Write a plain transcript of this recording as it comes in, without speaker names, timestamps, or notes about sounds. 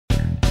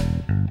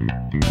Hey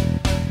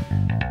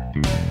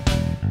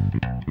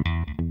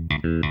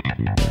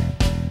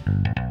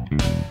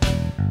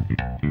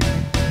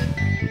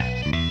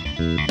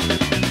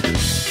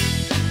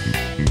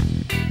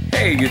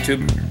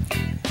YouTube,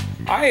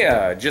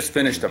 I just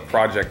finished a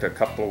project a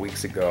couple of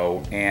weeks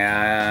ago,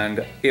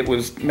 and it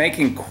was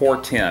making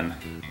core tin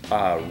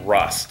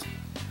rust.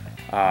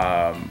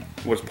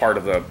 Was part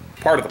of the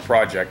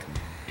project,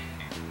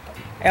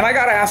 and I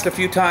got asked a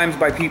few times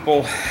by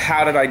people,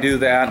 how did I do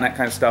that and that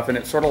kind of stuff, and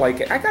it's sort of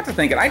like, I got to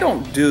thinking, I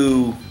don't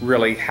do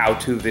really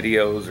how-to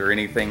videos or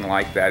anything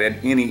like that,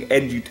 any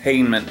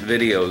edutainment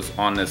videos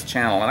on this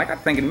channel, and I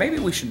got thinking maybe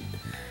we should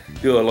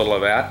do a little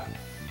of that.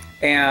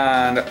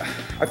 And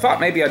I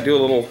thought maybe I'd do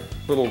a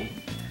little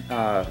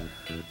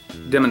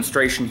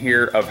demonstration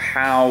here of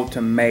how to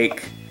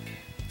make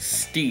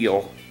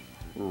steel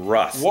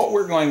rust. What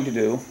we're going to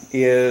do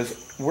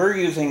is we're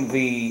using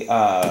the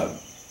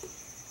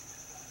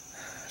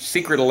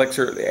Secret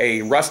Elixir,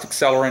 a rust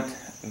accelerant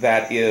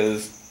that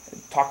is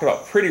talked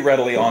about pretty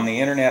readily on the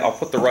internet. I'll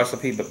put the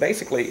recipe, but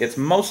basically it's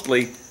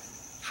mostly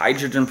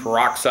hydrogen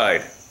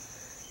peroxide.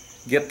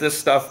 Get this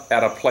stuff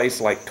at a place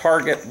like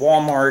Target,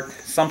 Walmart,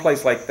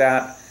 someplace like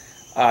that.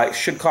 It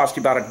should cost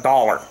you about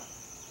 $1.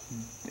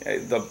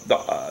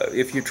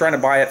 If you're trying to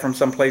buy it from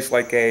someplace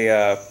like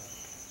a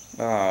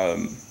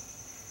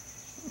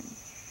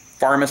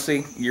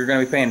pharmacy, you're going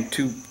to be paying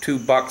two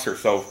bucks or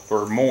so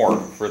or more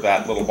for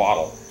that little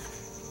bottle.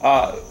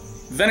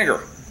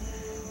 Vinegar,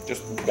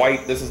 just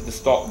white. This is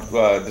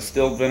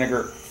distilled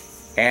vinegar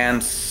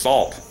and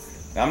salt.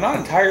 Now, I'm not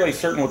entirely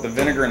certain what the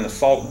vinegar and the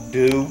salt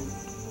do.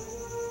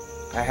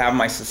 I have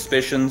my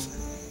suspicions.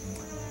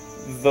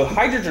 The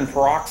hydrogen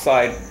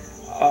peroxide,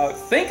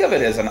 think of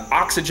it as an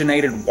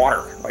oxygenated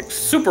water, like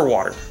super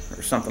water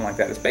or something like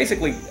that. It's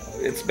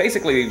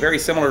basically very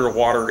similar to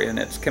water in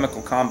its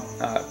chemical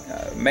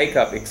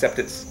makeup, except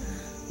it's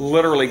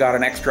literally got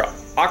an extra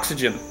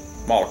oxygen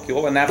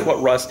molecule, and that's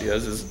what rust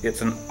is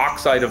it's an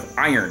oxide of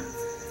iron.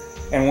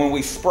 And when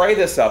we spray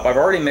this up, I've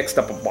already mixed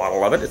up a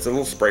bottle of it. It's a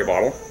little spray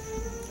bottle.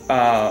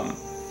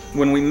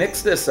 When we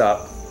mix this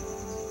up,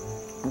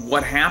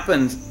 what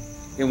happens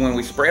when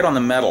we spray it on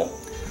the metal,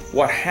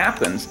 what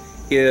happens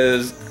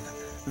is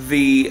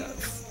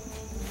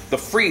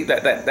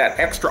that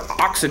extra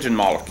oxygen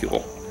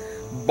molecule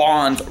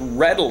bonds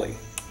readily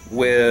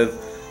with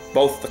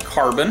both the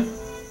carbon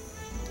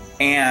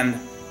and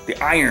the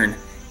iron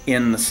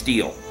in the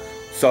steel.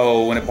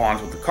 So when it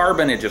bonds with the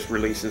carbon, it just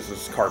releases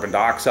this carbon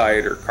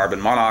dioxide or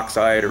carbon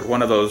monoxide or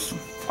one of those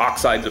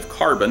oxides of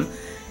carbon.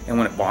 And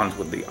when it bonds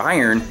with the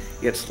iron,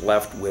 it's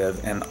left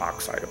with an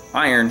oxide of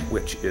iron,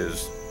 which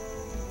is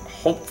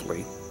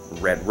hopefully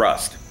red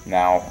rust.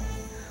 Now,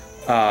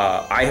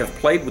 I have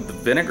played with the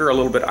vinegar a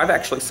little bit. I've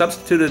actually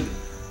substituted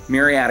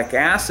muriatic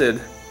acid.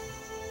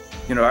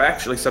 You know, I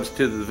actually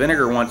substituted the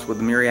vinegar once with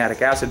the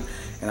muriatic acid,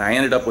 and I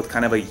ended up with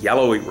kind of a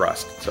yellowy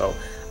rust. So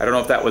I don't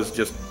know if that was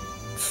just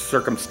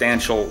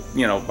circumstantial,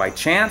 you know, by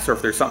chance, or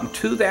if there's something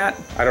to that.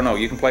 I don't know.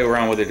 You can play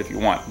around with it if you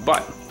want.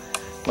 But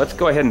let's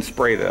go ahead and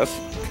spray this.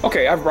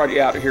 Okay, I've brought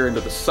you out here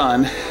into the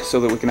sun so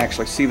that we can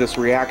actually see this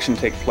reaction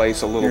take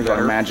place a little better. Here's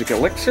our magic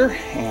elixir,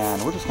 and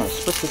we're just going to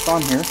split this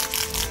on here.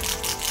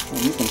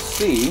 And you can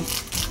see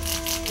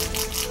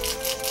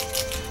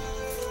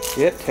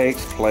it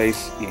takes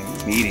place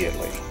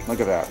immediately. Look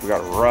at that. We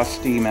got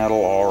rusty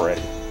metal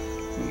already.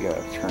 We got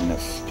to turn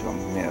this to a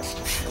mist.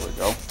 There we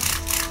go.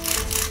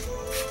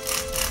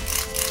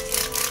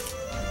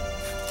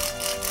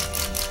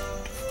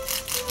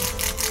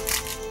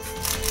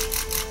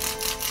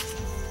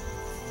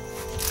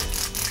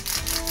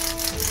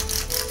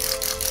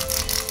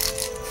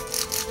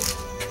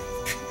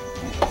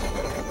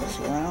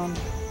 Around.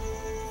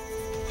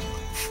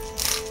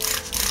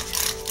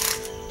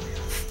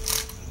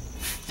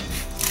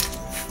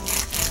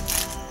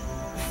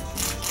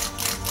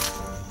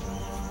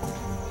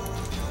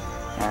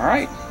 All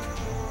right,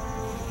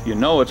 you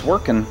know it's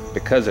working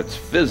because it's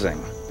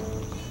fizzing.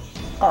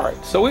 All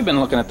right, so we've been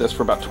looking at this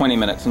for about 20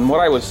 minutes, and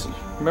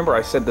remember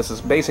I said this is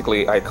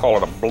basically, I call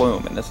it a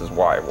bloom, and this is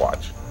why.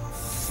 Watch.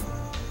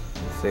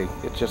 See,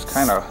 it just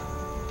kind of,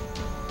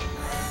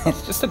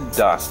 it's just a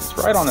dust.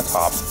 It's right on the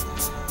top.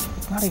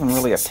 It's not even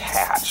really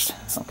attached,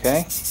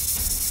 okay?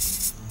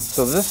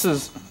 So this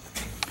is,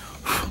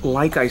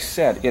 like I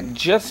said, it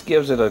just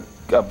gives it a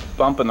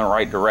bump in the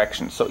right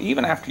direction. So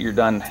even after you're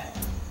done,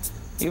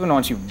 even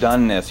once you've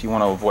done this, you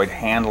want to avoid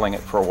handling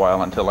it for a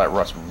while until that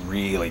rust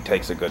really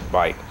takes a good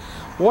bite.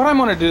 What I'm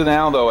going to do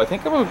now, though, I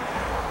think I'm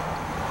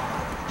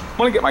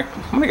going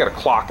to get a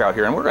clock out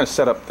here, and we're going to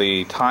set up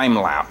the time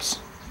lapse.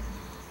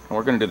 And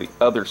we're going to do the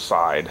other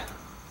side.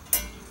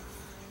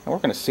 And we're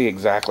going to see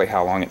exactly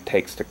how long it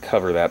takes to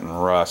cover that in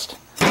rust.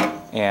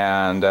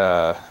 And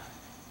yeah,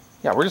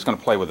 we're just going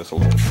to play with this a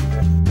little bit.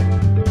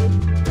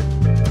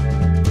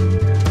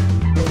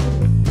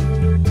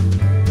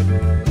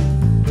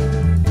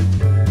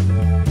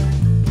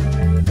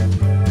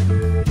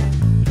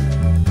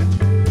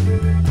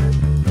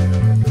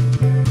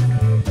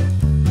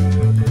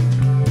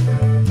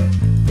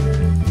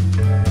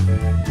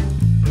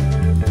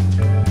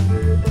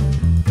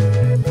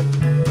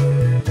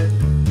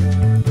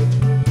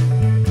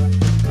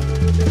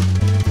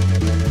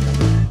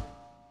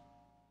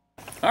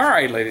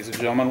 right, ladies and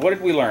gentlemen, what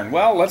did we learn?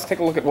 Well, let's take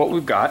a look at what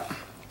we've got.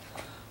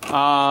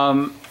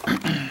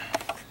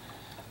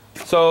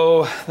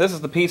 So this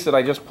is the piece that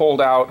I just pulled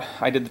out.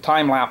 I did the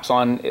time lapse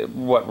on,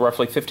 what,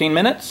 roughly 15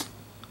 minutes?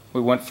 We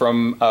went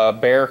from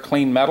bare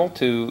clean metal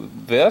to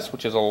this,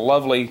 which is a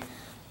lovely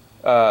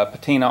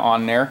patina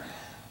on there.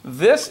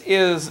 This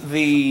is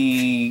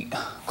the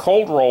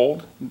cold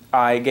rolled.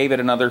 I gave it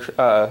another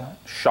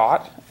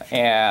shot,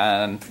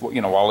 and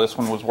you know, while this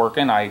one was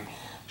working, I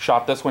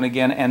shot this one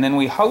again, and then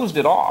we hosed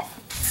it off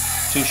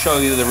to show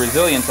you the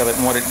resilience of it.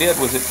 And what it did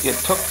was it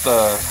took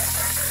the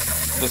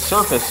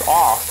surface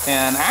off.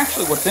 And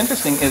actually, what's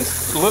interesting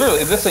is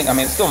literally this thing. I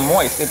mean, it's still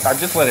moist. I've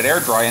just let it air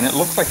dry, and it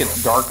looks like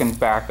it's darkened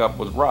back up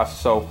with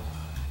rust. So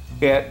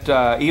it,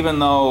 even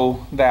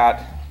though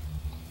that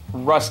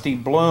rusty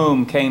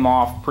bloom came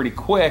off pretty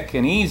quick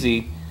and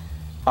easy,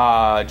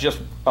 just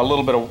a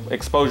little bit of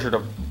exposure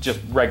to just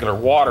regular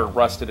water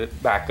rusted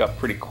it back up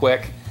pretty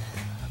quick.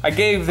 I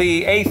gave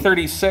the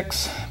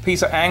A36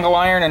 piece of angle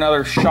iron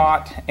another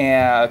shot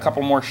and a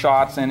couple more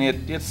shots, and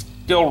it's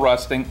still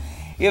rusting.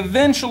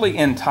 Eventually,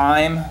 in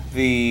time,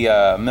 the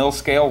mill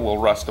scale will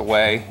rust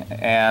away,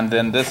 and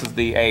then this is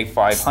the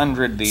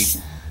A500,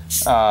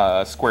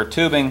 the square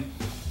tubing.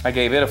 I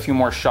gave it a few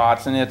more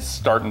shots, and it's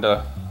starting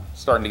to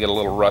get a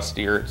little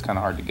rustier. It's kind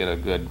of hard to get a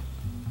good.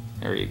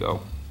 There you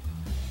go.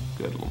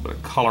 Good, a little bit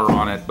of color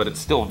on it, but it's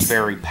still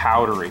very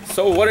powdery.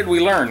 So what did we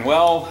learn?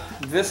 Well,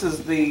 this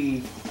is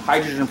the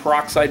hydrogen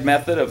peroxide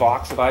method of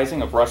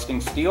oxidizing of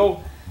rusting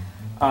steel.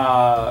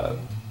 What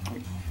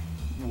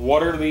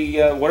are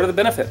the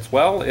benefits?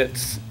 Well,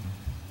 it's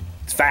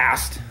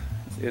fast.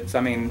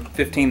 I mean,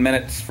 15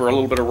 minutes for a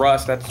little bit of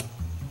rust. That's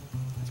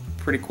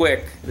pretty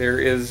quick. There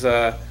is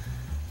let's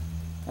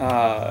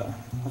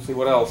see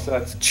what else.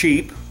 That's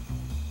cheap.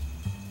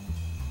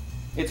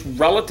 It's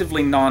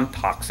relatively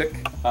non-toxic.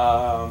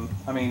 I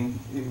mean,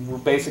 we're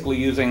basically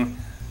using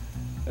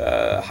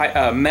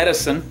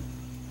medicine.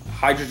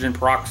 Hydrogen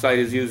peroxide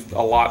is used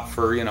a lot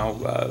for, you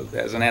know,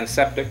 as an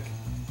antiseptic.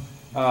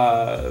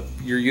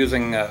 You're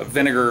using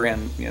vinegar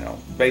and, you know,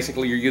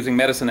 basically you're using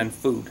medicine and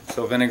food.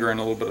 So vinegar and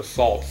a little bit of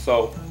salt.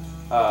 So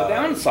the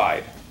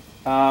downside,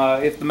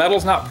 if the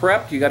metal's not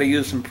prepped, you got to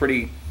use some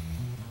pretty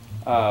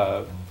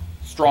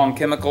strong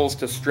chemicals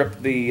to strip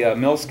the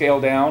mill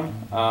scale down.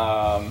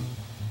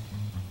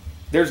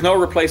 There's no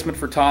replacement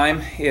for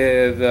time.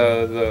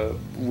 The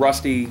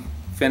rusty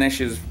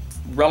finish is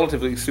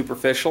relatively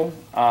superficial.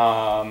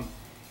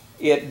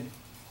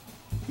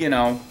 You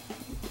know,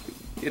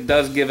 it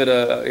does give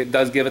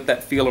it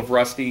that feel of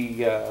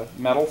rusty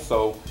metal.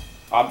 So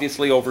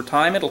obviously over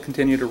time it'll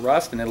continue to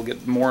rust, and it'll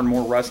get more and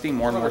more rusty,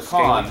 more and more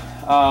scaly.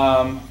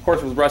 Of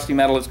course, with rusty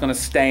metal, it's going to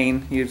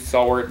stain. You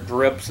saw where it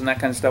drips and that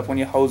kind of stuff when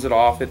you hose it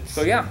off.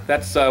 So yeah,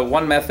 that's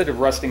one method of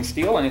rusting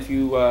steel. And if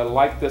you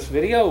like this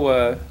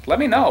video, let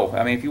me know.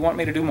 I mean, if you want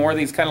me to do more of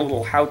these kind of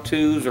little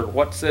how-tos or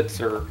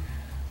what's-its or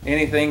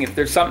anything, if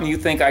there's something you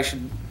think I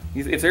should,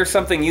 if there's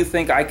something you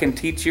think I can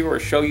teach you or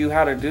show you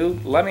how to do,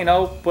 let me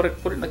know. Put it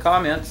in the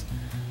comments.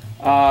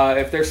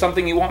 If there's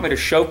something you want me to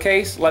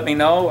showcase, let me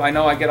know. I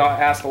know I get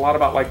asked a lot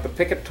about like the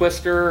picket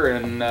twister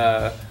and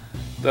the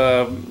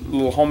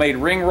little homemade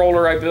ring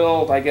roller I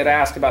built. I get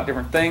asked about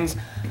different things.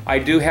 I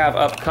do have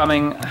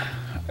upcoming.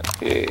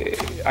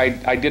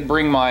 I did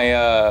bring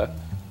my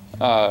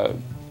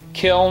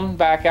kiln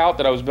back out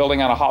that I was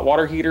building out of hot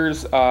water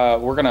heaters.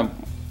 We're gonna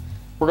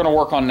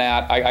work on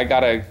that. I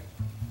gotta.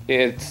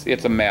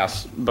 It's a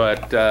mess,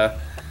 but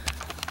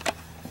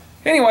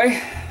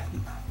anyway,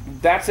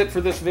 that's it for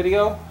this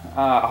video.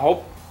 I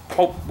hope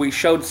we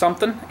showed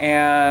something,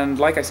 and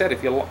like I said,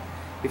 if you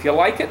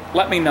like it,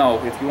 let me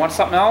know. If you want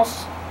something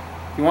else,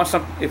 if you want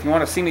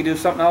to see me do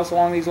something else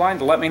along these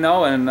lines, let me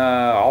know, and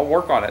I'll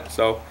work on it.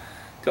 So,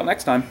 till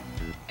next time,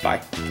 bye.